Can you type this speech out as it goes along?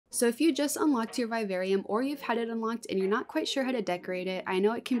So if you just unlocked your Vivarium or you've had it unlocked and you're not quite sure how to decorate it, I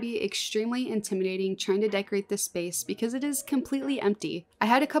know it can be extremely intimidating trying to decorate this space because it is completely empty. I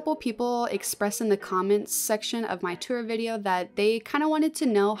had a couple people express in the comments section of my tour video that they kind of wanted to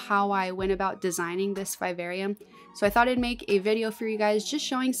know how I went about designing this Vivarium. So I thought I'd make a video for you guys just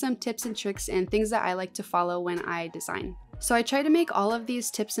showing some tips and tricks and things that I like to follow when I design. So I try to make all of these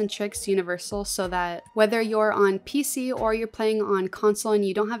tips and tricks universal so that whether you're on PC or you're playing on console and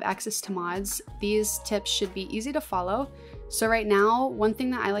you don't have access to mods, these tips should be easy to follow. So right now, one thing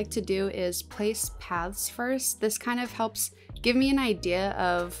that I like to do is place paths first. This kind of helps give me an idea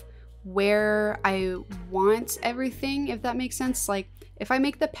of where I want everything, if that makes sense. Like if I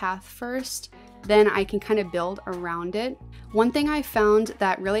make the path first, then I can kind of build around it. One thing I found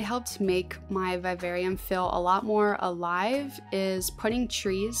that really helped make my Vivarium feel a lot more alive is putting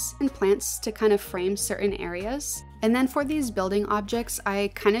trees and plants to kind of frame certain areas. And then for these building objects,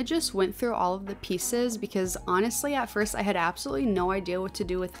 I kind of just went through all of the pieces because honestly, at first I had absolutely no idea what to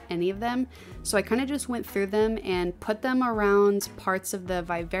do with any of them. So I kind of just went through them and put them around parts of the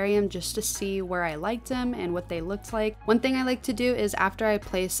Vivarium just to see where I liked them and what they looked like. One thing I like to do is after I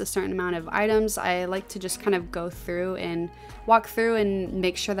place a certain amount of items, I like to just kind of go through and walk through and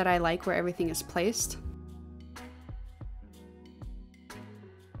make sure that I like where everything is placed.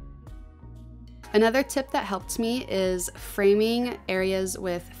 Another tip that helped me is framing areas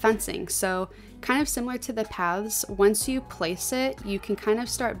with fencing. So kind of similar to the paths, once you place it, you can kind of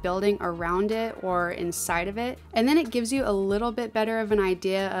start building around it or inside of it. And then it gives you a little bit better of an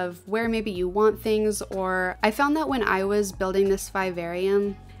idea of where maybe you want things. Or I found that when I was building this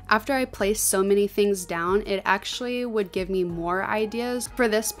Vivarium, after I placed so many things down, it actually would give me more ideas. For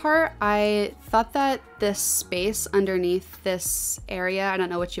this part, I thought that this space underneath this area, I don't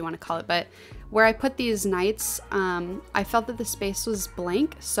know what you want to call it, but where I put these knights, I felt that the space was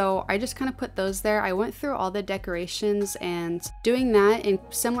blank, so I just kind of put those there. I went through all the decorations and doing that, and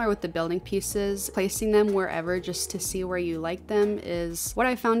similar with the building pieces, placing them wherever just to see where you like them is what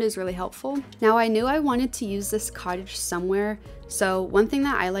I found is really helpful. Now I knew I wanted to use this cottage somewhere, so one thing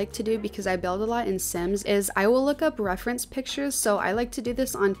that I like to do because I build a lot in Sims is I will look up reference pictures. So I like to do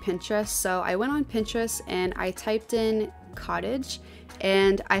this on Pinterest. So I went on Pinterest and I typed in cottage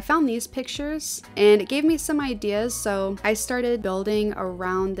and I found these pictures and it gave me some ideas. So I started building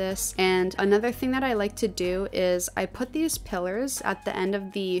around this. And another thing that I like to do is I put these pillars at the end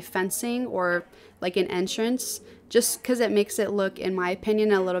of the fencing or like an entrance, just because it makes it look, in my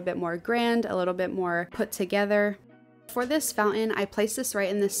opinion, a little bit more grand, a little bit more put together. For this fountain, I placed this right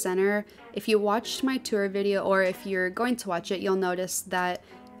in the center. If you watched my tour video or if you're going to watch it, you'll notice that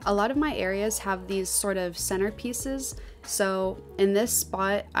a lot of my areas have these sort of centerpieces. So in this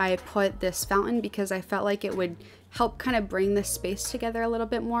spot, I put this fountain because I felt like it would help kind of bring the space together a little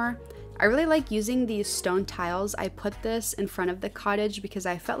bit more. I really like using these stone tiles. I put this in front of the cottage because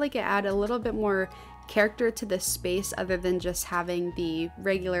I felt like it added a little bit more character to this space other than just having the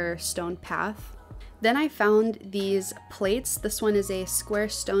regular stone path. Then I found these plates. This one is a square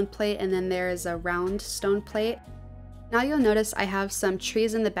stone plate and then there is a round stone plate. Now you'll notice I have some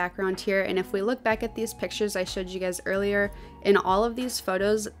trees in the background here, and if we look back at these pictures I showed you guys earlier, in all of these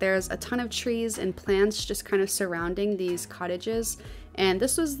photos there's a ton of trees and plants just kind of surrounding these cottages. And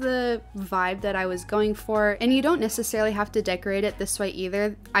this was the vibe that I was going for. And you don't necessarily have to decorate it this way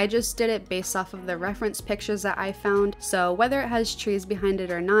either. I just did it based off of the reference pictures that I found. So whether it has trees behind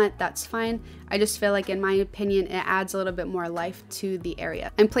it or not, that's fine. I just feel like, in my opinion, it adds a little bit more life to the area.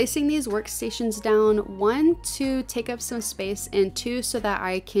 I'm placing these workstations down, 1, to take up some space, and 2, so that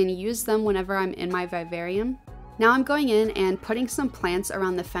I can use them whenever I'm in my Vivarium. Now I'm going in and putting some plants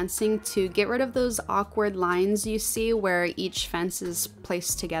around the fencing to get rid of those awkward lines you see where each fence is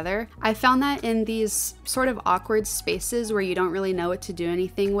placed together. I found that in these sort of awkward spaces where you don't really know what to do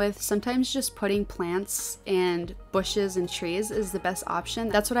anything with, sometimes just putting plants and bushes and trees is the best option.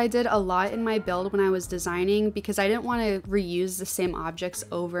 That's what I did a lot in my build when I was designing because I didn't want to reuse the same objects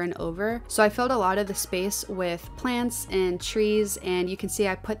over and over. So I filled a lot of the space with plants and trees, and you can see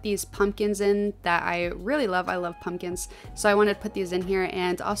I put these pumpkins in that I really love. I love pumpkins, so I wanted to put these in here.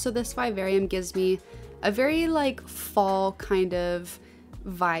 And also this Vivarium gives me a very like fall kind of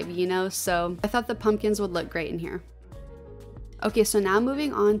vibe, you know, so I thought the pumpkins would look great in here. Okay, so now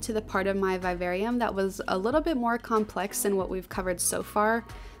moving on to the part of my Vivarium that was a little bit more complex than what we've covered so far.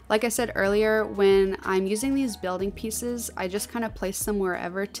 Like I said earlier, when I'm using these building pieces, I just kind of place them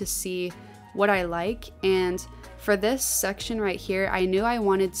wherever to see what I like. And for this section right here, I knew I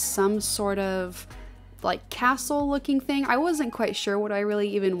wanted some sort of like castle looking thing. I wasn't quite sure what I really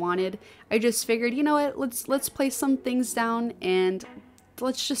even wanted. I just figured, you know what, let's place some things down and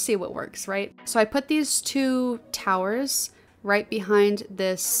let's just see what works, right? So I put these 2 towers right behind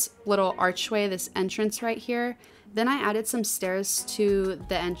this little archway, this entrance right here. Then I added some stairs to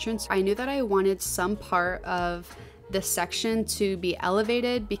the entrance. I knew that I wanted some part of this section to be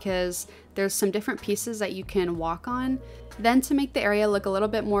elevated because there's some different pieces that you can walk on. Then to make the area look a little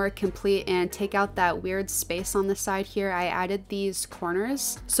bit more complete and take out that weird space on the side here, I added these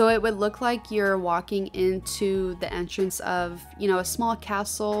corners. So it would look like you're walking into the entrance of, you know, a small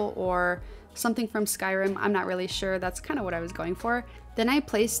castle or something from Skyrim. I'm not really sure. That's kind of what I was going for. Then I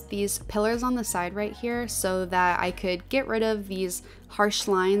placed these pillars on the side right here so that I could get rid of these harsh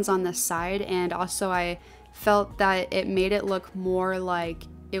lines on the side, and also I felt that it made it look more like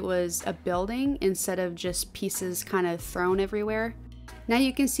it was a building instead of just pieces kind of thrown everywhere. Now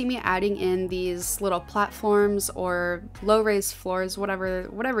you can see me adding in these little platforms or low raised floors,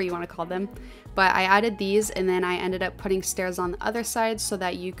 whatever you want to call them. But I added these, and then I ended up putting stairs on the other side so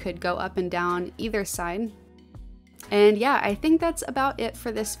that you could go up and down either side. And yeah, I think that's about it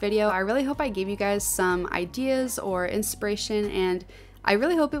for this video. I really hope I gave you guys some ideas or inspiration, and I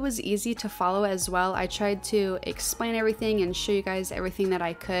really hope it was easy to follow as well. I tried to explain everything and show you guys everything that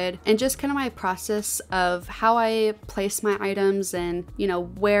I could, and just kind of my process of how I place my items and, you know,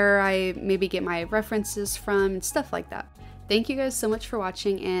 where I maybe get my references from and stuff like that. Thank you guys so much for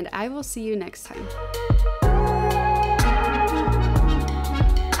watching, and I will see you next time.